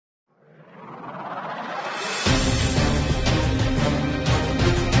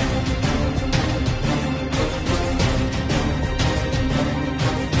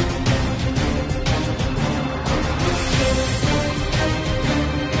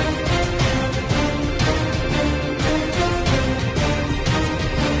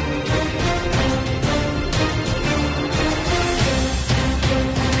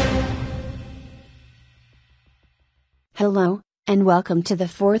Hello, and welcome to the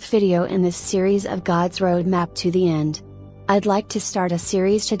fourth video in this series of God's Roadmap to the End. I'd like to start a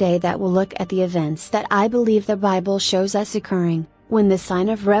series today that will look at the events that I believe the Bible shows us occurring, when the sign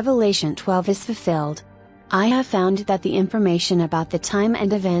of Revelation 12 is fulfilled. I have found that the information about the time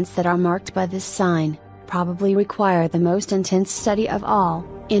and events that are marked by this sign, probably require the most intense study of all,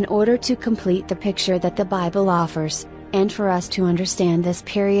 in order to complete the picture that the Bible offers, and for us to understand this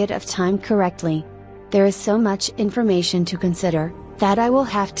period of time correctly. There is so much information to consider, that I will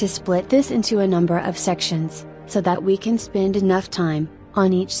have to split this into a number of sections, so that we can spend enough time,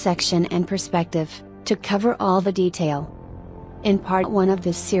 on each section and perspective, to cover all the detail. In part 1 of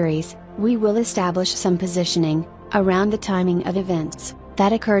this series, we will establish some positioning, around the timing of events,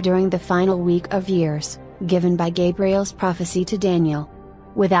 that occur during the final week of years, given by Gabriel's prophecy to Daniel.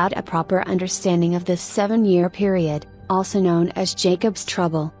 Without a proper understanding of this 7-year period, also known as Jacob's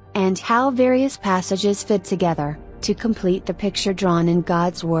trouble, and how various passages fit together, to complete the picture drawn in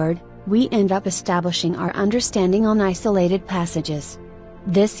God's Word, we end up establishing our understanding on isolated passages.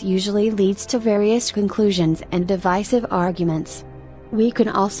 This usually leads to various conclusions and divisive arguments. We can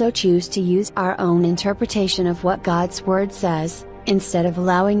also choose to use our own interpretation of what God's Word says, instead of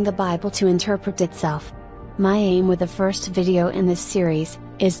allowing the Bible to interpret itself. My aim with the first video in this series,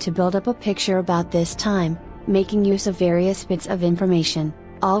 is to build up a picture about this time, making use of various bits of information,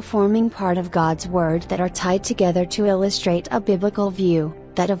 all forming part of God's Word that are tied together to illustrate a biblical view,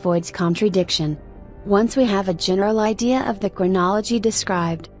 that avoids contradiction. Once we have a general idea of the chronology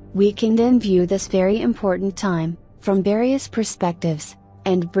described, we can then view this very important time, from various perspectives,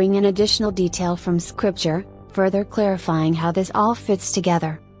 and bring in additional detail from Scripture, further clarifying how this all fits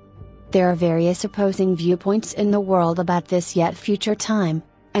together. There are various opposing viewpoints in the world about this yet future time,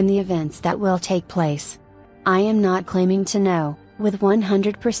 and the events that will take place. I am not claiming to know, with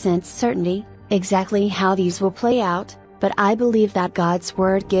 100% certainty, exactly how these will play out, but I believe that God's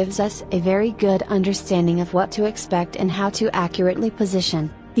Word gives us a very good understanding of what to expect and how to accurately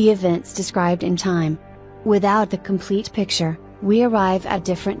position the events described in time. Without the complete picture, we arrive at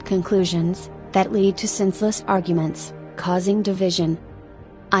different conclusions, that lead to senseless arguments, causing division.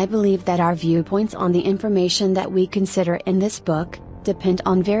 I believe that our viewpoints on the information that we consider in this book, depend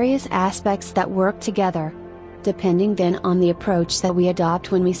on various aspects that work together. Depending then on the approach that we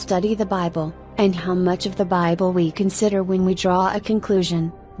adopt when we study the Bible, and how much of the Bible we consider when we draw a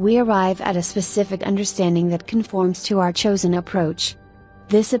conclusion, we arrive at a specific understanding that conforms to our chosen approach.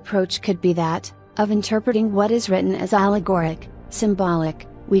 This approach could be that, of interpreting what is written as allegoric, symbolic.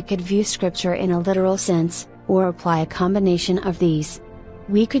 We could view Scripture in a literal sense, or apply a combination of these.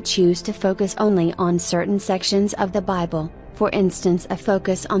 We could choose to focus only on certain sections of the Bible, for instance a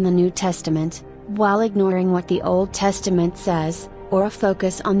focus on the New Testament, while ignoring what the Old Testament says, or a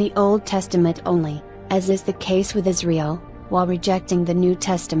focus on the Old Testament only, as is the case with Israel, while rejecting the New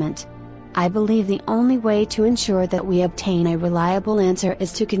Testament. I believe the only way to ensure that we obtain a reliable answer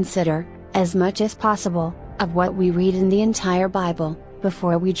is to consider, as much as possible, of what we read in the entire Bible,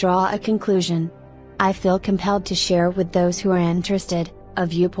 before we draw a conclusion. I feel compelled to share with those who are interested, a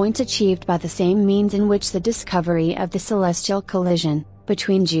viewpoint achieved by the same means in which the discovery of the celestial collision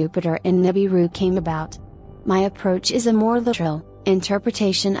between Jupiter and Nibiru came about. My approach is a more literal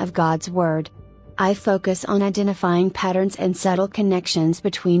interpretation of God's Word. I focus on identifying patterns and subtle connections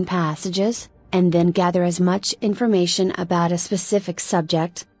between passages, and then gather as much information about a specific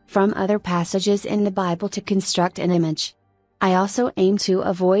subject, from other passages in the Bible to construct an image. I also aim to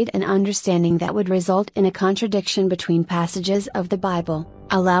avoid an understanding that would result in a contradiction between passages of the Bible,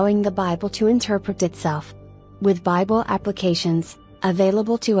 allowing the Bible to interpret itself. With Bible applications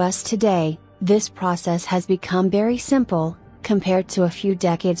available to us today, this process has become very simple, compared to a few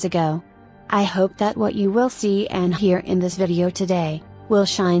decades ago. I hope that what you will see and hear in this video today, will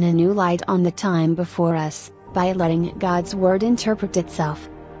shine a new light on the time before us, by letting God's Word interpret itself.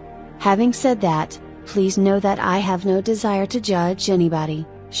 Having said that, please know that I have no desire to judge anybody,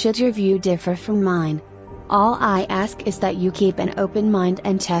 should your view differ from mine. All I ask is that you keep an open mind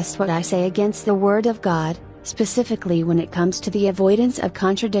and test what I say against the Word of God, specifically when it comes to the avoidance of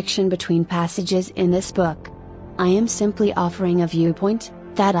contradiction between passages in this book. I am simply offering a viewpoint,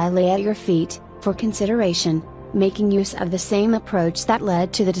 that I lay at your feet, for consideration, making use of the same approach that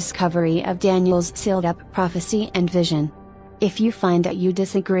led to the discovery of Daniel's sealed-up prophecy and vision. If you find that you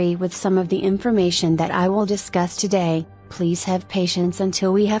disagree with some of the information that I will discuss today, please have patience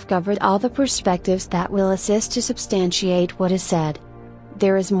until we have covered all the perspectives that will assist to substantiate what is said.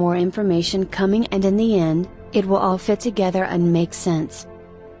 There is more information coming, and in the end, it will all fit together and make sense.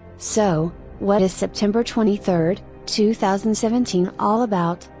 So, what is September 23, 2017 all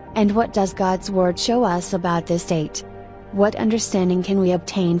about, and what does God's Word show us about this date? What understanding can we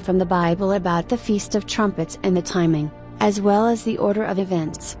obtain from the Bible about the Feast of Trumpets and the timing, as well as the order of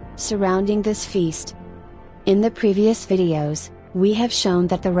events, surrounding this feast? In the previous videos, we have shown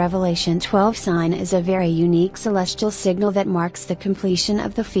that the Revelation 12 sign is a very unique celestial signal that marks the completion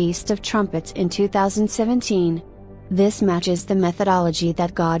of the Feast of Trumpets in 2017. This matches the methodology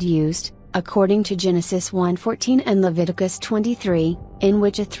that God used, according to Genesis 1:14 and Leviticus 23, in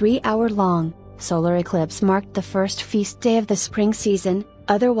which a 3-hour-long solar eclipse marked the first feast day of the spring season,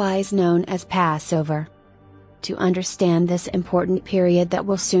 otherwise known as Passover. To understand this important period that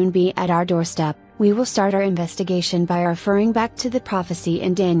will soon be at our doorstep, we will start our investigation by referring back to the prophecy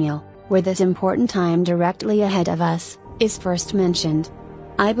in Daniel, where this important time directly ahead of us is first mentioned.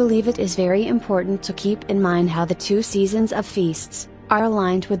 I believe it is very important to keep in mind how the two seasons of feasts are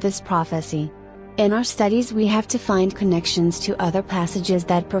aligned with this prophecy. In our studies, we have to find connections to other passages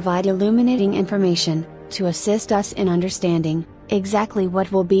that provide illuminating information, to assist us in understanding exactly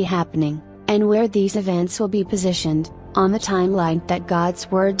what will be happening, and where these events will be positioned on the timeline that God's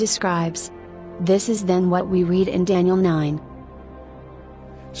Word describes. This is then what we read in Daniel 9.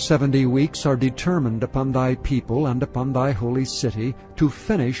 70 weeks are determined upon thy people and upon thy holy city, to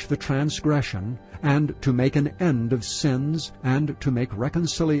finish the transgression, and to make an end of sins, and to make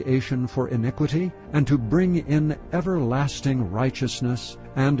reconciliation for iniquity, and to bring in everlasting righteousness,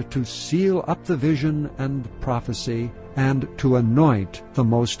 and to seal up the vision and prophecy, and to anoint the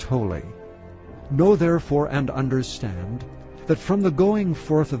most holy. Know therefore and understand, that from the going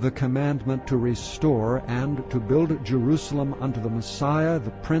forth of the commandment to restore and to build Jerusalem unto the Messiah the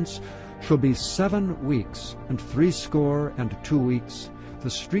Prince shall be 7 weeks and 62 weeks. The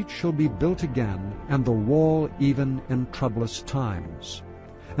street shall be built again, and the wall even in troublous times.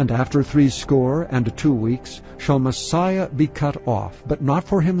 And after 62 weeks shall Messiah be cut off, but not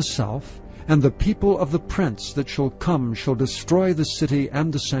for himself, and the people of the Prince that shall come shall destroy the city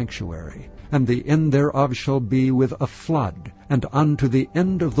and the sanctuary. And the end thereof shall be with a flood, and unto the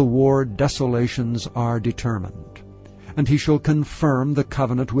end of the war desolations are determined. And he shall confirm the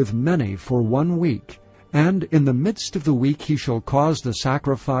covenant with many for 1 week, and in the midst of the week he shall cause the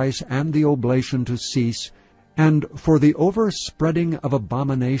sacrifice and the oblation to cease, and for the overspreading of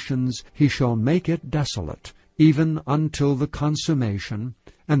abominations he shall make it desolate, even until the consummation,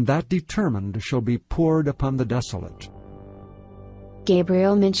 and that determined shall be poured upon the desolate.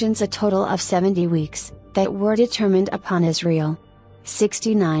 Gabriel mentions a total of 70 weeks that were determined upon Israel.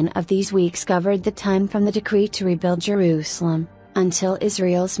 69 of these weeks covered the time from the decree to rebuild Jerusalem, until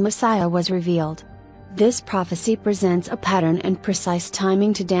Israel's Messiah was revealed. This prophecy presents a pattern and precise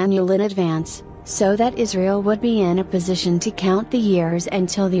timing to Daniel in advance, so that Israel would be in a position to count the years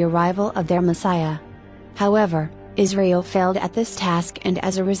until the arrival of their Messiah. However, Israel failed at this task and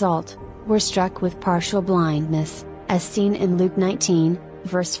as a result, were struck with partial blindness, as seen in Luke 19,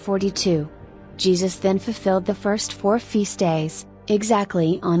 verse 42. Jesus then fulfilled the first 4 feast days,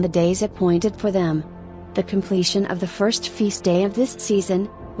 exactly on the days appointed for them. The completion of the first feast day of this season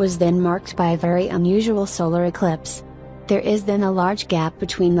was then marked by a very unusual solar eclipse. There is then a large gap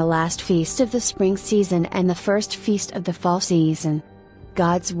between the last feast of the spring season and the first feast of the fall season.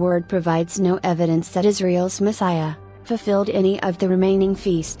 God's Word provides no evidence that Israel's Messiah fulfilled any of the remaining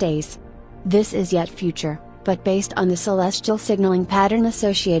feast days. This is yet future, but based on the celestial signaling pattern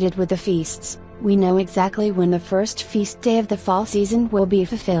associated with the feasts, we know exactly when the first feast day of the fall season will be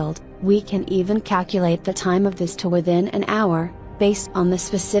fulfilled. We can even calculate the time of this to within an hour, based on the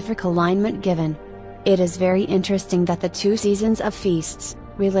specific alignment given. It is very interesting that the 2 seasons of feasts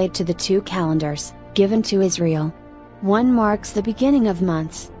relate to the 2 calendars given to Israel. One marks the beginning of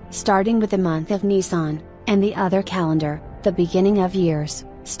months, starting with the month of Nisan, and the other calendar, the beginning of years,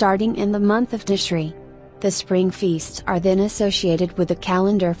 starting in the month of Tishri. The spring feasts are then associated with the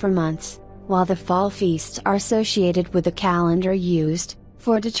calendar for months, while the fall feasts are associated with the calendar used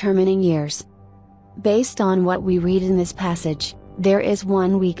for determining years. Based on what we read in this passage, there is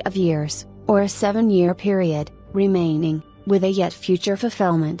 1 week of years, or a 7-year period, remaining, with a yet future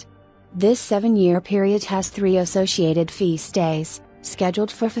fulfillment. This 7-year period has 3 associated feast days,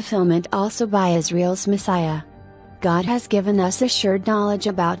 scheduled for fulfillment also by Israel's Messiah. God has given us assured knowledge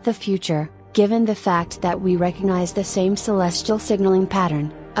about the future, given the fact that we recognize the same celestial signaling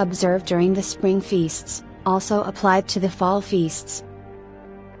pattern, observed during the spring feasts, also applied to the fall feasts.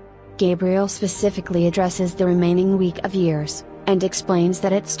 Gabriel specifically addresses the remaining week of years, and explains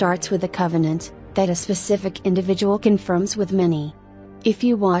that it starts with a covenant, that a specific individual confirms with many. If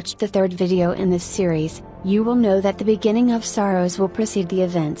you watched the 3rd video in this series, you will know that the beginning of sorrows will precede the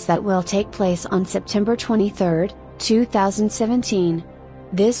events that will take place on September 23, 2017.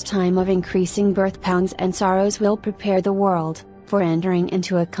 This time of increasing birth pangs and sorrows will prepare the world for entering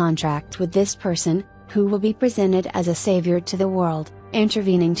into a contract with this person, who will be presented as a savior to the world,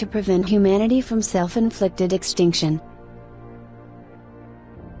 intervening to prevent humanity from self-inflicted extinction.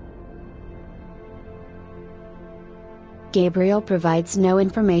 Gabriel provides no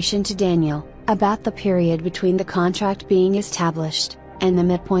information to Daniel about the period between the contract being established and the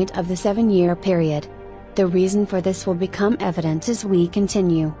midpoint of the 7-year period. The reason for this will become evident as we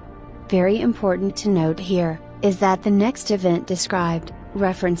continue. Very important to note here is that the next event described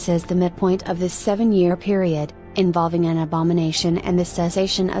references the midpoint of this 7-year period, involving an abomination and the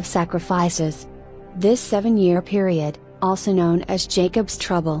cessation of sacrifices. This 7-year period, also known as Jacob's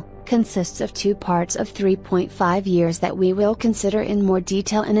trouble, consists of 2 parts of 3.5 years that we will consider in more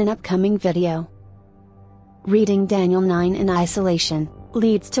detail in an upcoming video. Reading Daniel 9 in isolation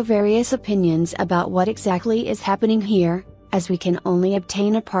leads to various opinions about what exactly is happening here, as we can only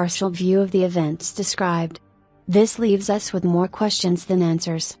obtain a partial view of the events described. This leaves us with more questions than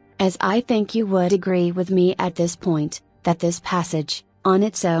answers, as I think you would agree with me at this point, that this passage, on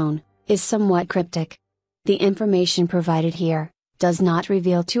its own, is somewhat cryptic. The information provided here does not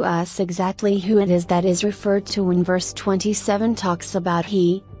reveal to us exactly who it is that is referred to when verse 27 talks about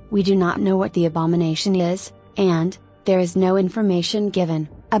he. We do not know what the abomination is, and there is no information given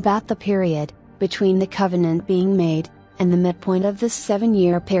about the period between the covenant being made and the midpoint of this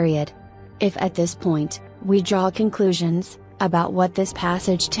 7-year period. If at this point, we draw conclusions about what this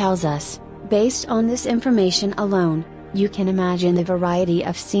passage tells us, based on this information alone, you can imagine the variety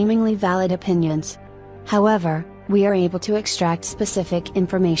of seemingly valid opinions. However, we are able to extract specific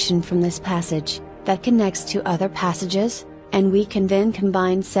information from this passage that connects to other passages, and we can then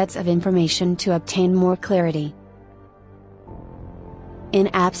combine sets of information to obtain more clarity. In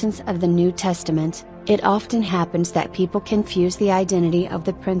absence of the New Testament, it often happens that people confuse the identity of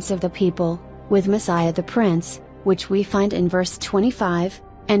the Prince of the People with Messiah the Prince, which we find in verse 25,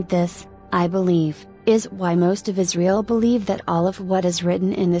 and this, I believe, is why most of Israel believe that all of what is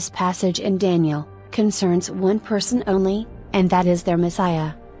written in this passage in Daniel concerns one person only, and that is their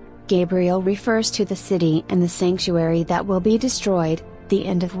Messiah. Gabriel refers to the city and the sanctuary that will be destroyed, the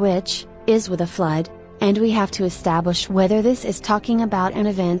end of which is with a flood, and we have to establish whether this is talking about an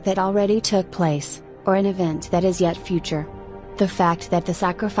event that already took place, or an event that is yet future. The fact that the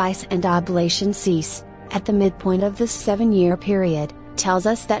sacrifice and oblation cease at the midpoint of this 7-year period tells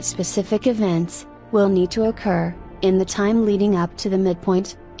us that specific events will need to occur in the time leading up to the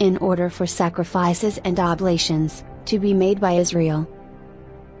midpoint, in order for sacrifices and oblations to be made by Israel.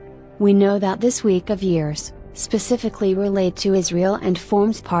 We know that this week of years specifically relate to Israel and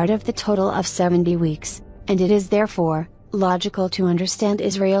forms part of the total of 70 weeks, and it is therefore logical to understand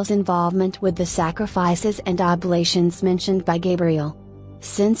Israel's involvement with the sacrifices and oblations mentioned by Gabriel.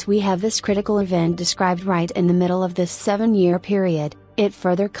 Since we have this critical event described right in the middle of this 7-year period, it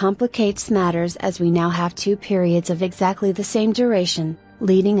further complicates matters as we now have 2 periods of exactly the same duration,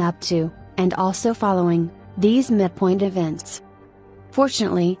 leading up to, and also following, these midpoint events.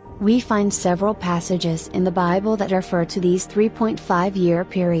 Fortunately, we find several passages in the Bible that refer to these 3.5-year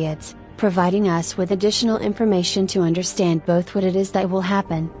periods, providing us with additional information to understand both what it is that will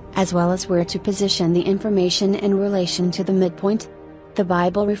happen, as well as where to position the information in relation to the midpoint. The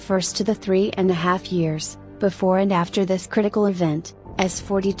Bible refers to the 3.5 years, before and after this critical event, as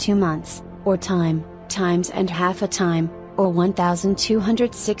 42 months, or times and half a time, or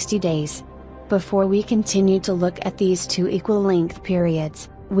 1,260 days. Before we continue to look at these 2 equal length periods,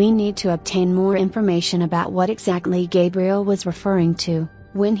 we need to obtain more information about what exactly Gabriel was referring to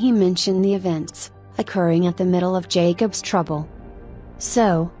when he mentioned the events occurring at the middle of Jacob's trouble.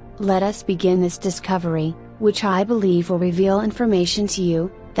 So, let us begin this discovery, which I believe will reveal information to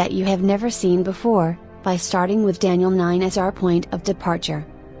you that you have never seen before, by starting with Daniel 9 as our point of departure.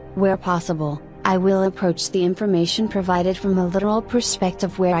 Where possible, I will approach the information provided from a literal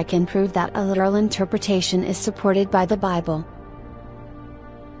perspective where I can prove that a literal interpretation is supported by the Bible.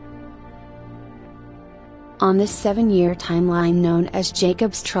 On this 7-year timeline known as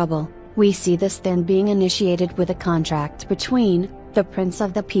Jacob's trouble, we see this then being initiated with a contract between the Prince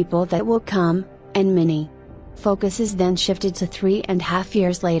of the People that will come and many. Focus is then shifted to 3.5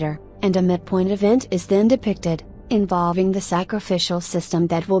 years later, and a midpoint event is then depicted, involving the sacrificial system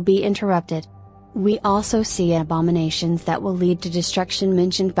that will be interrupted. We also see abominations that will lead to destruction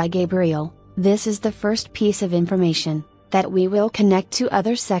mentioned by Gabriel. This is the first piece of information that we will connect to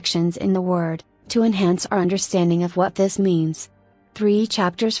other sections in the Word, to enhance our understanding of what this means. 3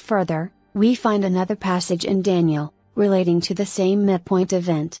 chapters further, we find another passage in Daniel, relating to the same midpoint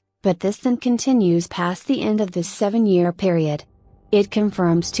event, but this then continues past the end of this 7-year period. It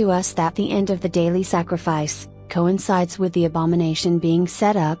confirms to us that the end of the daily sacrifice coincides with the abomination being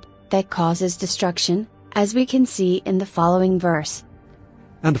set up, that causes destruction, as we can see in the following verse.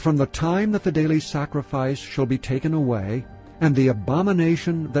 And from the time that the daily sacrifice shall be taken away, and the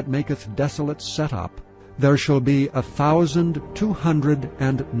abomination that maketh desolate set up, there shall be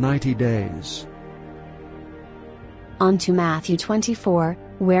 1,290 days. On to Matthew 24,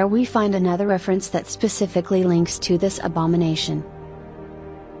 where we find another reference that specifically links to this abomination.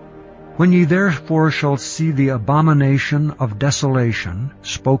 When ye therefore shall see the abomination of desolation,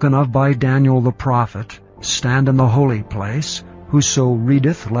 spoken of by Daniel the prophet, stand in the holy place, whoso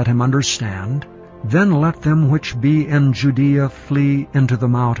readeth, let him understand. Then let them which be in Judea flee into the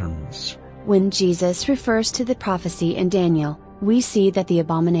mountains. When Jesus refers to the prophecy in Daniel, we see that the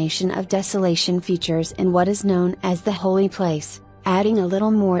abomination of desolation features in what is known as the holy place, adding a little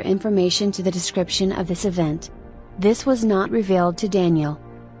more information to the description of this event. This was not revealed to Daniel.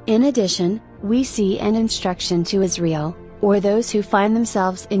 In addition, we see an instruction to Israel, or those who find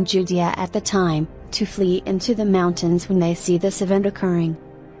themselves in Judea at the time, to flee into the mountains when they see this event occurring.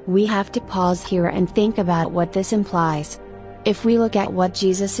 We have to pause here and think about what this implies. If we look at what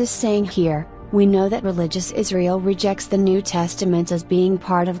Jesus is saying here, we know that religious Israel rejects the New Testament as being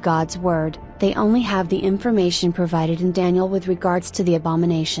part of God's Word. They only have the information provided in Daniel with regards to the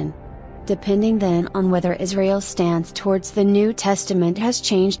abomination. Depending then on whether Israel's stance towards the New Testament has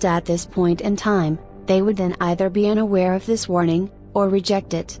changed at this point in time, they would then either be unaware of this warning, or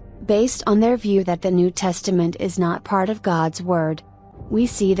reject it, based on their view that the New Testament is not part of God's Word. We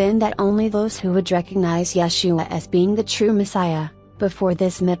see then that only those who would recognize Yeshua as being the true Messiah, before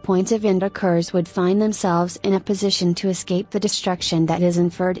this midpoint event occurs, would find themselves in a position to escape the destruction that is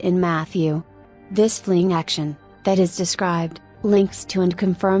inferred in Matthew. This fleeing action, that is described, links to and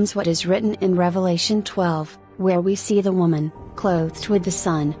confirms what is written in Revelation 12, where we see the woman, clothed with the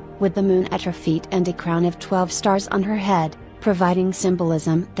sun, with the moon at her feet and a crown of 12 stars on her head, providing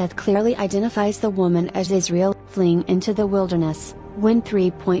symbolism that clearly identifies the woman as Israel, fleeing into the wilderness, when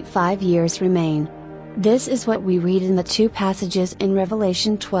 3.5 years remain. This is what we read in the two passages in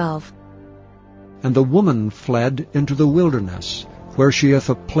Revelation 12. And the woman fled into the wilderness, where she hath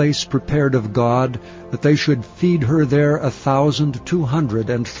a place prepared of God, that they should feed her there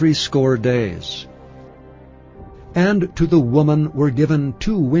 1,260 days. And to the woman were given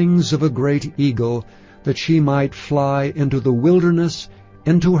 2 wings of a great eagle, that she might fly into the wilderness,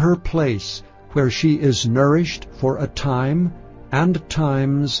 into her place, where she is nourished for a time, and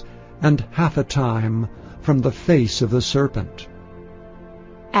times, and half a time, from the face of the serpent.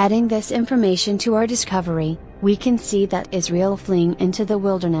 Adding this information to our discovery, we can see that Israel fleeing into the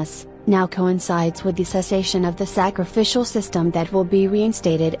wilderness now coincides with the cessation of the sacrificial system that will be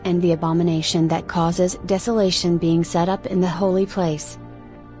reinstated and the abomination that causes desolation being set up in the holy place.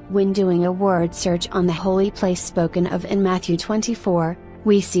 When doing a word search on the holy place spoken of in Matthew 24,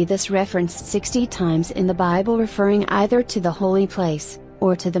 we see this referenced 60 times in the Bible, referring either to the holy place,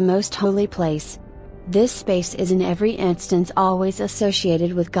 or to the most holy place. This space is in every instance always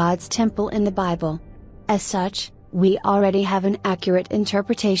associated with God's temple in the Bible. As such, we already have an accurate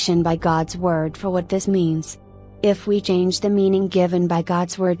interpretation by God's Word for what this means. If we change the meaning given by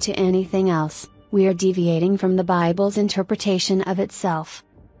God's Word to anything else, we are deviating from the Bible's interpretation of itself.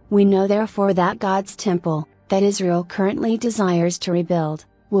 We know therefore that God's temple, that Israel currently desires to rebuild,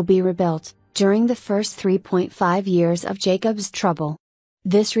 will be rebuilt, during the first 3.5 years of Jacob's trouble.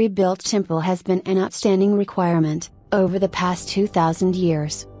 This rebuilt temple has been an outstanding requirement, over the past 2,000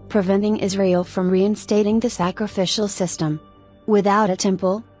 years, preventing Israel from reinstating the sacrificial system. Without a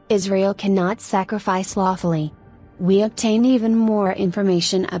temple, Israel cannot sacrifice lawfully. We obtain even more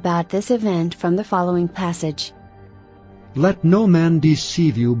information about this event from the following passage. Let no man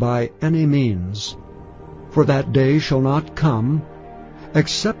deceive you by any means, for that day shall not come,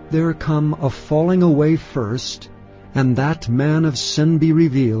 except there come a falling away first, and that man of sin be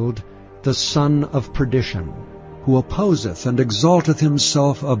revealed, the son of perdition, who opposeth and exalteth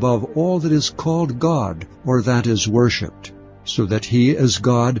himself above all that is called God, or that is worshipped, so that he as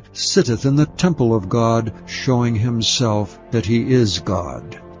God sitteth in the temple of God, showing himself that he is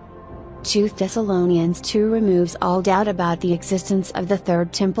God. 2 Thessalonians 2 removes all doubt about the existence of the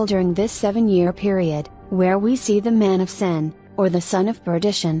third temple during this 7-year period, where we see the man of sin, or the son of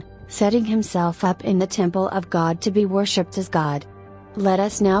perdition, setting himself up in the temple of God to be worshipped as God. Let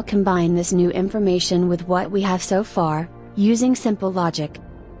us now combine this new information with what we have so far, using simple logic.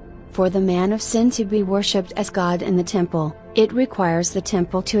 For the man of sin to be worshipped as God in the temple, it requires the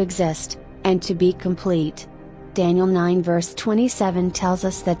temple to exist, and to be complete. Daniel 9 verse 27 tells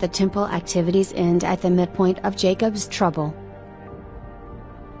us that the temple activities end at the midpoint of Jacob's trouble.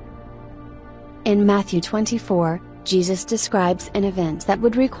 In Matthew 24, Jesus describes an event that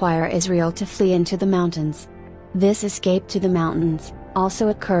would require Israel to flee into the mountains. This escape to the mountains also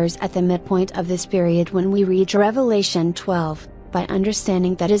occurs at the midpoint of this period when we read Revelation 12, by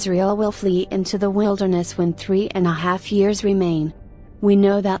understanding that Israel will flee into the wilderness when 3.5 years remain. We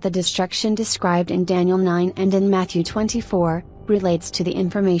know that the destruction described in Daniel 9 and in Matthew 24, relates to the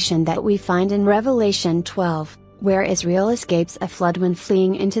information that we find in Revelation 12, where Israel escapes a flood when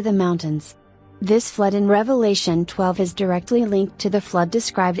fleeing into the mountains. This flood in Revelation 12 is directly linked to the flood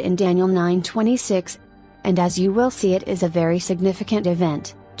described in Daniel 9:26, and as you will see, it is a very significant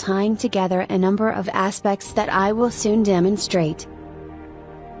event, tying together a number of aspects that I will soon demonstrate.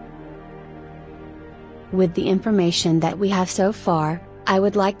 With the information that we have so far, I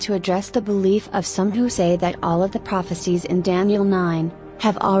would like to address the belief of some who say that all of the prophecies in Daniel 9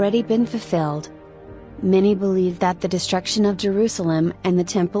 have already been fulfilled. Many believe that the destruction of Jerusalem and the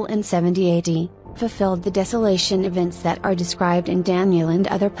temple in 70 AD fulfilled the desolation events that are described in Daniel and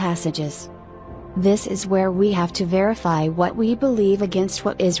other passages. This is where we have to verify what we believe against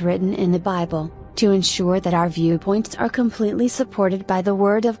what is written in the Bible, to ensure that our viewpoints are completely supported by the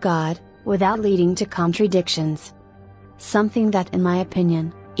Word of God, without leading to contradictions. Something that, in my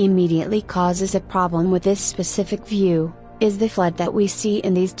opinion, immediately causes a problem with this specific view, is the flood that we see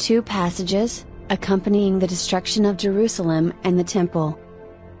in these two passages, accompanying the destruction of Jerusalem and the temple.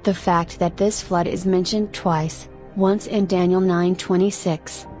 The fact that this flood is mentioned twice, once in Daniel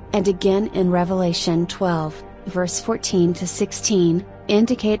 9:26, and again in Revelation 12, verse 14 to 16,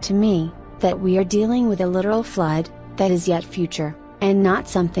 indicate to me that we are dealing with a literal flood that is yet future, and not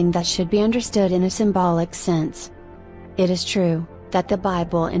something that should be understood in a symbolic sense. It is true that the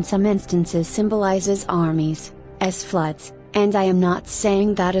Bible in some instances symbolizes armies as floods, and I am not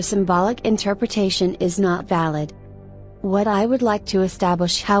saying that a symbolic interpretation is not valid. What I would like to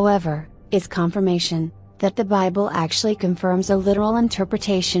establish, however, is confirmation that the Bible actually confirms a literal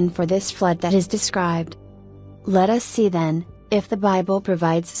interpretation for this flood that is described. Let us see then, if the Bible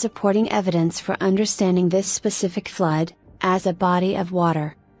provides supporting evidence for understanding this specific flood, as a body of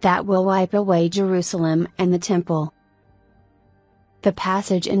water, that will wipe away Jerusalem and the temple. The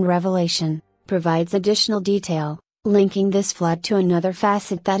passage in Revelation provides additional detail, linking this flood to another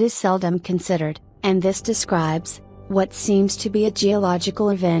facet that is seldom considered, and this describes what seems to be a geological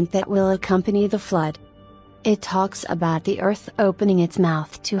event that will accompany the flood. It talks about the earth opening its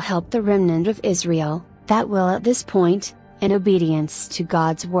mouth to help the remnant of Israel, that will at this point, in obedience to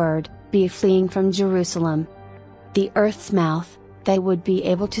God's word, be fleeing from Jerusalem. The earth's mouth, that would be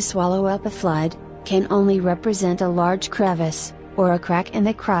able to swallow up a flood, can only represent a large crevice, or a crack in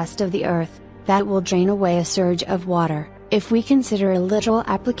the crust of the earth, that will drain away a surge of water, if we consider a literal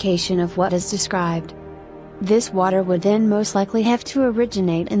application of what is described. This water would then most likely have to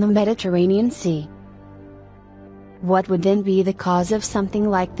originate in the Mediterranean Sea. What would then be the cause of something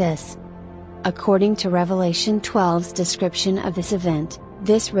like this? According to Revelation 12's description of this event,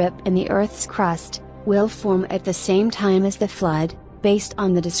 this rip in the earth's crust will form at the same time as the flood, based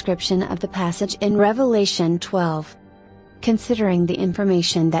on the description of the passage in Revelation 12. Considering the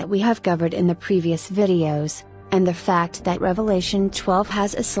information that we have covered in the previous videos, and the fact that Revelation 12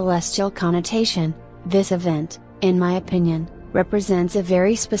 has a celestial connotation, this event, in my opinion, represents a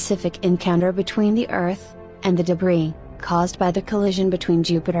very specific encounter between the earth and the debris, caused by the collision between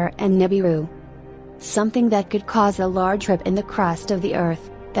Jupiter and Nibiru. Something that could cause a large rip in the crust of the earth,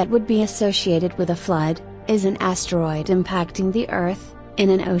 that would be associated with a flood, is an asteroid impacting the earth, in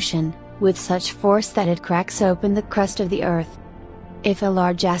an ocean, with such force that it cracks open the crust of the earth. If a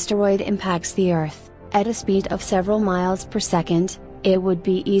large asteroid impacts the earth, at a speed of several miles per second, it would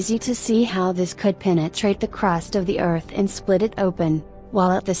be easy to see how this could penetrate the crust of the earth and split it open,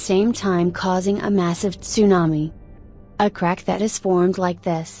 while at the same time causing a massive tsunami. A crack that is formed like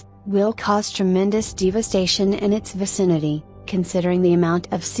this, will cause tremendous devastation in its vicinity, considering the amount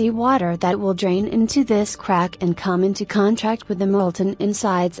of seawater that will drain into this crack and come into contact with the molten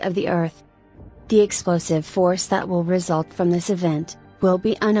insides of the earth. The explosive force that will result from this event, will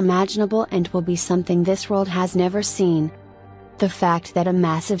be unimaginable and will be something this world has never seen. The fact that a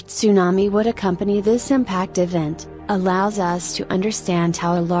massive tsunami would accompany this impact event, allows us to understand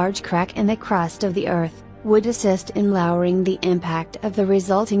how a large crack in the crust of the earth, would assist in lowering the impact of the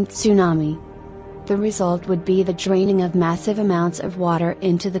resulting tsunami. The result would be the draining of massive amounts of water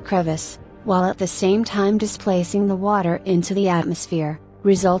into the crevice, while at the same time displacing the water into the atmosphere,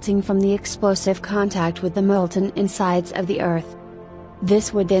 resulting from the explosive contact with the molten insides of the earth.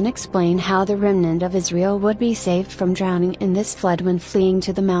 This would then explain how the remnant of Israel would be saved from drowning in this flood when fleeing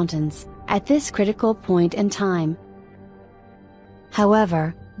to the mountains, at this critical point in time.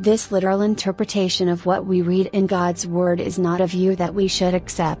 However, This literal interpretation of what we read in God's Word is not a view that we should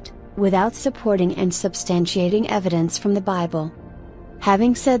accept, without supporting and substantiating evidence from the Bible.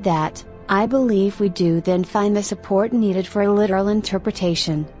 Having said that, I believe we do then find the support needed for a literal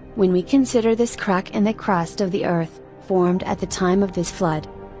interpretation, when we consider this crack in the crust of the earth, formed at the time of this flood.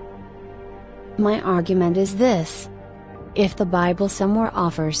 My argument is this. If the Bible somewhere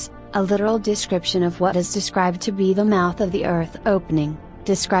offers a literal description of what is described to be the mouth of the earth opening,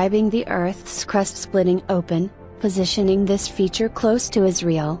 describing the earth's crust splitting open, positioning this feature close to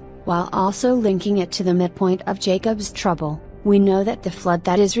Israel, while also linking it to the midpoint of Jacob's trouble, we know that the flood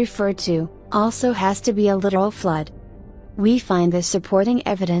that is referred to also has to be a literal flood. We find this supporting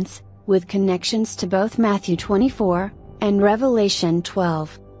evidence, with connections to both Matthew 24 and Revelation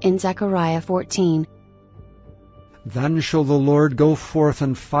 12, in Zechariah 14. Then shall the Lord go forth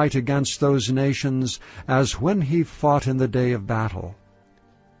and fight against those nations, as when he fought in the day of battle.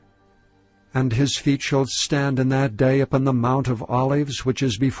 And his feet shall stand in that day upon the Mount of Olives, which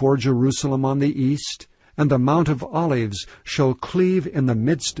is before Jerusalem on the east, and the Mount of Olives shall cleave in the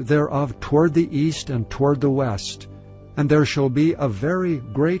midst thereof toward the east and toward the west. And there shall be a very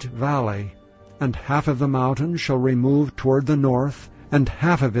great valley, and half of the mountain shall remove toward the north, and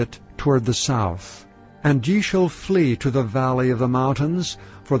half of it toward the south. And ye shall flee to the valley of the mountains,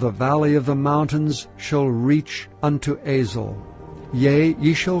 for the valley of the mountains shall reach unto Azel. Yea,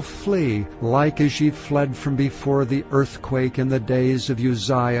 ye shall flee, like as ye fled from before the earthquake in the days of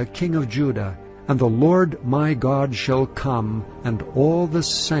Uzziah king of Judah. And the Lord my God shall come, and all the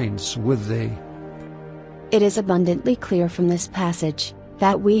saints with thee. It is abundantly clear from this passage,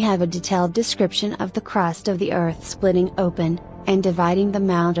 that we have a detailed description of the crust of the earth splitting open, and dividing the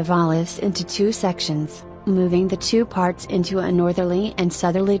Mount of Olives into two sections, moving the two parts into a northerly and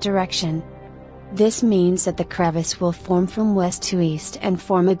southerly direction. This means that the crevice will form from west to east and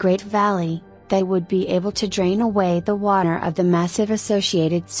form a great valley, that would be able to drain away the water of the massive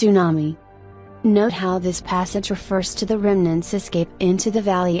associated tsunami. Note how this passage refers to the remnant's escape into the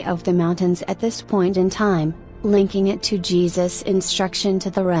valley of the mountains at this point in time, linking it to Jesus' instruction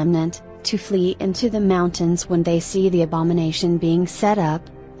to the remnant, to flee into the mountains when they see the abomination being set up,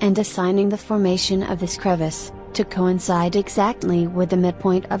 and assigning the formation of this crevice, to coincide exactly with the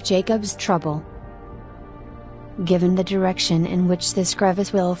midpoint of Jacob's trouble. Given the direction in which this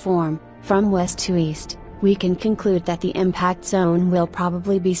crevice will form, from west to east, we can conclude that the impact zone will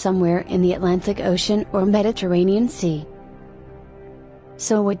probably be somewhere in the Atlantic Ocean or Mediterranean Sea.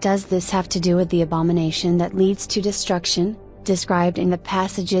 So what does this have to do with the abomination that leads to destruction, described in the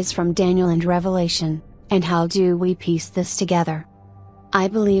passages from Daniel and Revelation, and how do we piece this together? I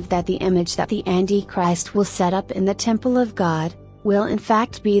believe that the image that the Antichrist will set up in the temple of God, will in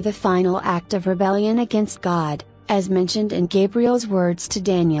fact be the final act of rebellion against God, as mentioned in Gabriel's words to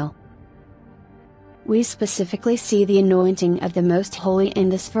Daniel. We specifically see the anointing of the Most Holy in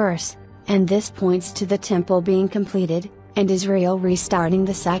this verse, and this points to the temple being completed, and Israel restarting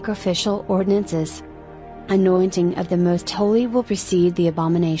the sacrificial ordinances. Anointing of the Most Holy will precede the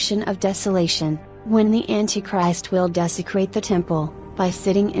abomination of desolation, when the Antichrist will desecrate the temple, by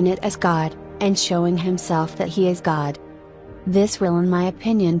sitting in it as God, and showing himself that he is God. This will in my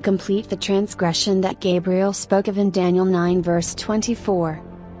opinion complete the transgression that Gabriel spoke of in Daniel 9 verse 24.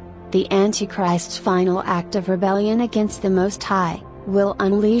 The Antichrist's final act of rebellion against the Most High, will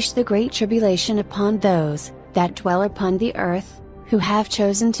unleash the great tribulation upon those that dwell upon the earth, who have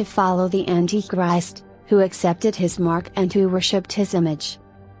chosen to follow the Antichrist, who accepted his mark and who worshipped his image.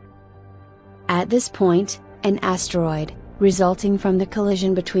 At this point, an asteroid, resulting from the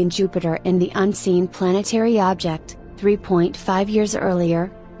collision between Jupiter and the unseen planetary object, 3.5 years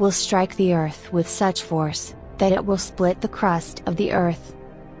earlier, will strike the Earth with such force, that it will split the crust of the Earth.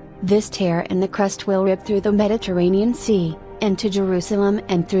 This tear in the crust will rip through the Mediterranean Sea, into Jerusalem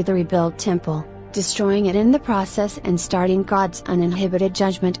and through the rebuilt temple, destroying it in the process and starting God's uninhibited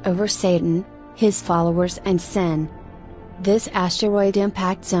judgment over Satan, his followers and sin. This asteroid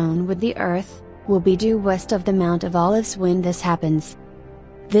impact zone with the Earth, will be due west of the Mount of Olives when this happens.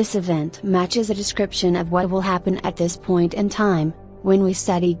 This event matches a description of what will happen at this point in time, when we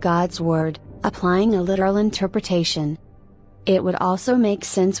study God's Word, applying a literal interpretation. It would also make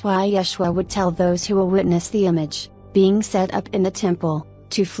sense why Yeshua would tell those who will witness the image, being set up in the temple,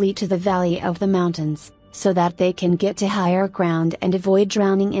 to flee to the valley of the mountains, so that they can get to higher ground and avoid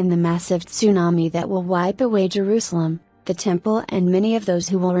drowning in the massive tsunami that will wipe away Jerusalem, the temple and many of those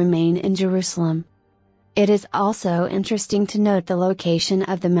who will remain in Jerusalem. It is also interesting to note the location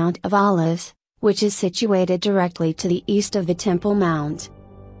of the Mount of Olives, which is situated directly to the east of the Temple Mount.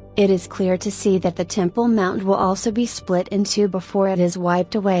 It is clear to see that the Temple Mount will also be split in two before it is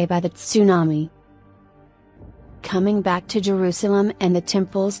wiped away by the tsunami. Coming back to Jerusalem and the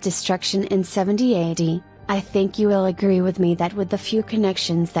temple's destruction in 70 AD, I think you will agree with me that with the few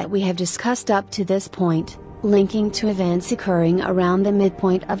connections that we have discussed up to this point, linking to events occurring around the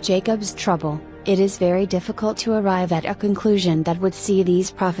midpoint of Jacob's trouble, it is very difficult to arrive at a conclusion that would see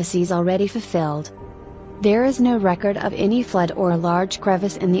these prophecies already fulfilled. There is no record of any flood or large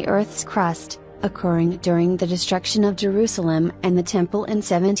crevice in the earth's crust, occurring during the destruction of Jerusalem and the temple in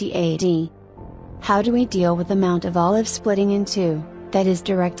 70 AD. How do we deal with the Mount of Olives splitting in two, that is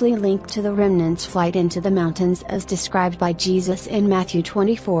directly linked to the remnant's flight into the mountains as described by Jesus in Matthew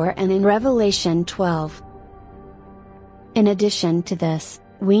 24 and in Revelation 12? In addition to this,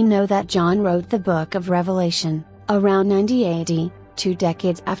 we know that John wrote the book of Revelation, around 90 AD, 2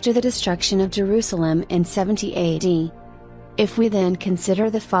 decades after the destruction of Jerusalem in 70 AD. If we then consider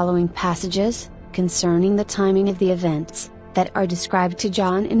the following passages, concerning the timing of the events, that are described to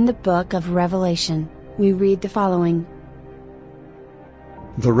John in the book of Revelation, we read the following.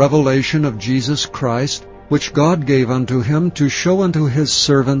 The revelation of Jesus Christ, which God gave unto him to show unto his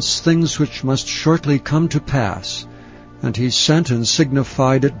servants things which must shortly come to pass. And he sent and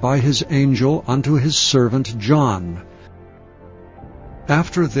signified it by his angel unto his servant John.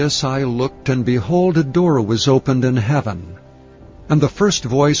 After this I looked, and behold, a door was opened in heaven. And the first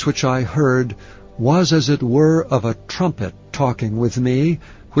voice which I heard was as it were of a trumpet talking with me,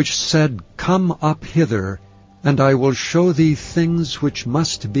 which said, Come up hither, and I will show thee things which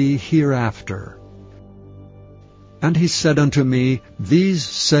must be hereafter. And he said unto me, These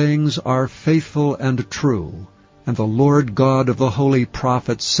sayings are faithful and true. And the Lord God of the holy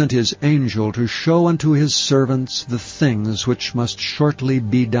prophets sent his angel to show unto his servants the things which must shortly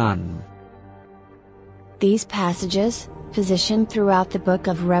be done. These passages, positioned throughout the book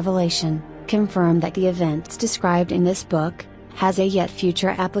of Revelation, confirm that the events described in this book has a yet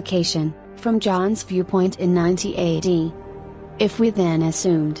future application, from John's viewpoint in 90 AD. If we then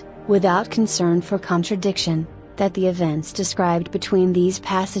assumed, without concern for contradiction, that the events described between these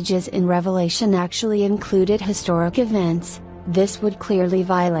passages in Revelation actually included historic events, this would clearly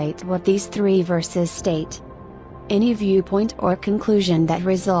violate what these 3 verses state. Any viewpoint or conclusion that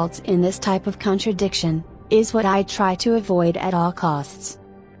results in this type of contradiction, is what I try to avoid at all costs.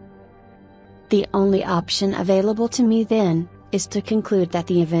 The only option available to me then, is to conclude that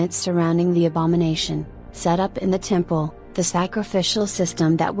the events surrounding the abomination, set up in the temple, the sacrificial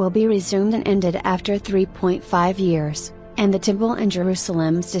system that will be resumed and ended after 3.5 years, and the temple and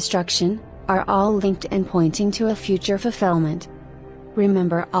Jerusalem's destruction, are all linked and pointing to a future fulfillment.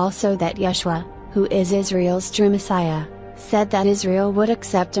 Remember also that Yeshua, who is Israel's true Messiah, said that Israel would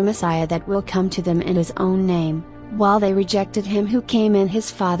accept a Messiah that will come to them in his own name, while they rejected him who came in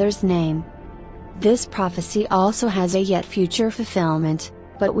his Father's name. This prophecy also has a yet future fulfillment,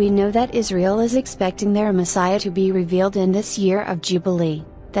 but we know that Israel is expecting their Messiah to be revealed in this year of Jubilee,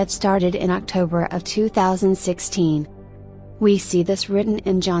 that started in October of 2016. We see this written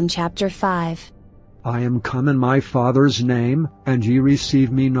in John chapter 5. I am come in my Father's name, and ye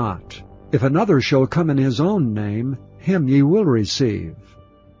receive me not. If another shall come in his own name, him ye will receive.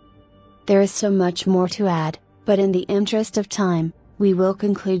 There is so much more to add, but in the interest of time, we will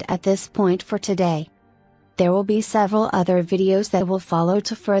conclude at this point for today. There will be several other videos that will follow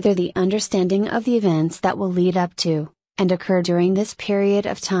to further the understanding of the events that will lead up to, and occur during this period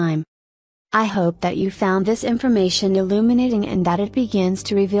of time. I hope that you found this information illuminating and that it begins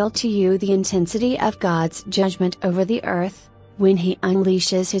to reveal to you the intensity of God's judgment over the earth, when He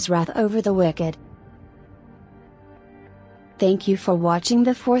unleashes His wrath over the wicked. Thank you for watching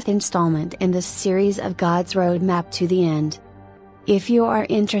the 4th installment in this series of God's Roadmap to the End. If you are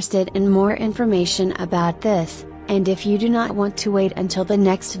interested in more information about this, and if you do not want to wait until the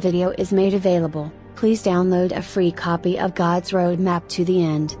next video is made available, please download a free copy of God's Roadmap to the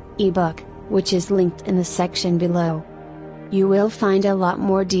End, ebook, which is linked in the section below. You will find a lot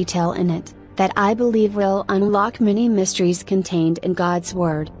more detail in it, that I believe will unlock many mysteries contained in God's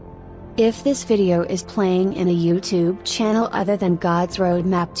Word. If this video is playing in a YouTube channel other than God's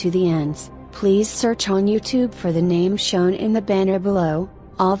Roadmap to the Ends, please search on YouTube for the name shown in the banner below.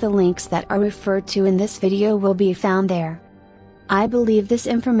 All the links that are referred to in this video will be found there. I believe this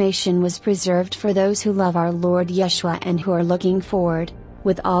information was preserved for those who love our Lord Yeshua and who are looking forward,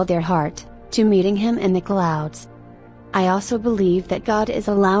 with all their heart, to meeting Him in the clouds. I also believe that God is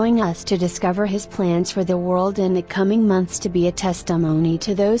allowing us to discover His plans for the world in the coming months to be a testimony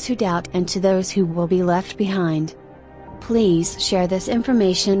to those who doubt and to those who will be left behind. Please share this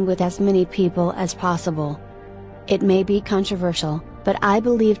information with as many people as possible. It may be controversial, but I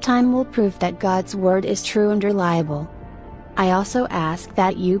believe time will prove that God's word is true and reliable. I also ask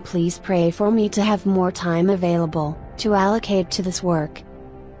that you please pray for me to have more time available, to allocate to this work.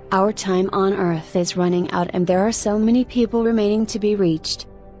 Our time on earth is running out and there are so many people remaining to be reached.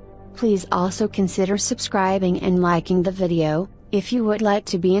 Please also consider subscribing and liking the video, if you would like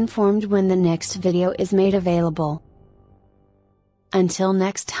to be informed when the next video is made available. Until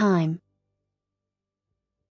next time.